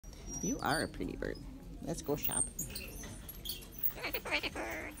You are a pretty bird. Let's go shop.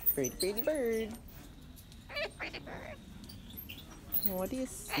 Pretty bird. What do you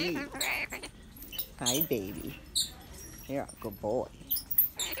see? Hi, baby. You're a good boy.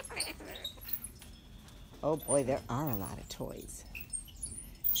 Oh boy, there are a lot of toys.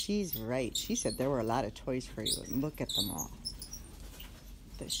 She's right. She said there were a lot of toys for you. And look at them all.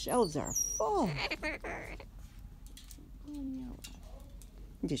 The shelves are full.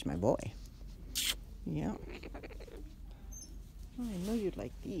 Just my boy. Yeah. Oh, I know you'd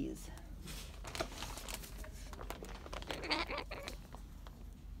like these.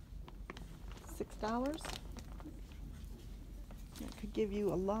 $6? That could give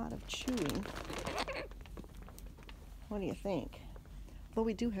you a lot of chewing. What do you think? Well,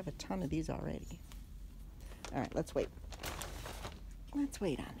 we do have a ton of these already. All right, let's wait. Let's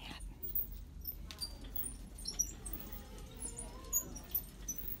wait on that.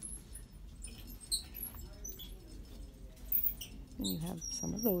 And you have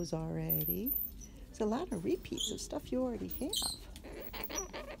some of those already. There's a lot of repeats of stuff you already have.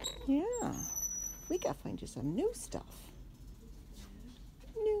 Yeah. We gotta find you some new stuff.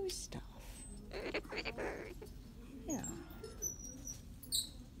 New stuff. Yeah.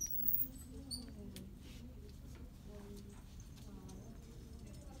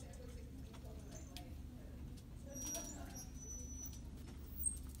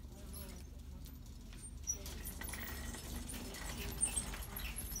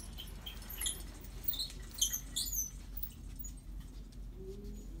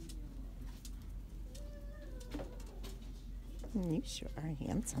 You sure are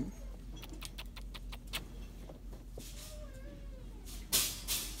handsome.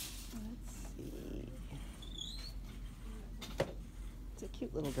 Let's see. It's a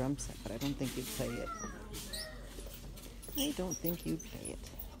cute little drum set, but I don't think you'd play it. I don't think you'd play it.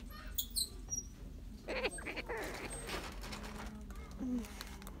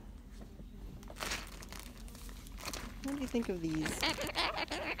 What do you think of these?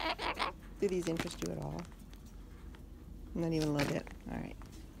 Do these interest you at all? Not even a little bit. All right.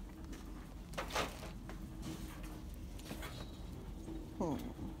 All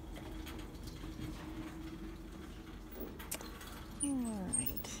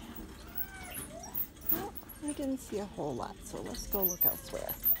right. Well, I didn't see a whole lot, so let's go look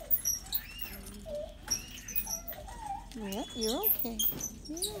elsewhere. Yep, you're okay.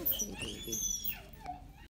 You're okay, baby.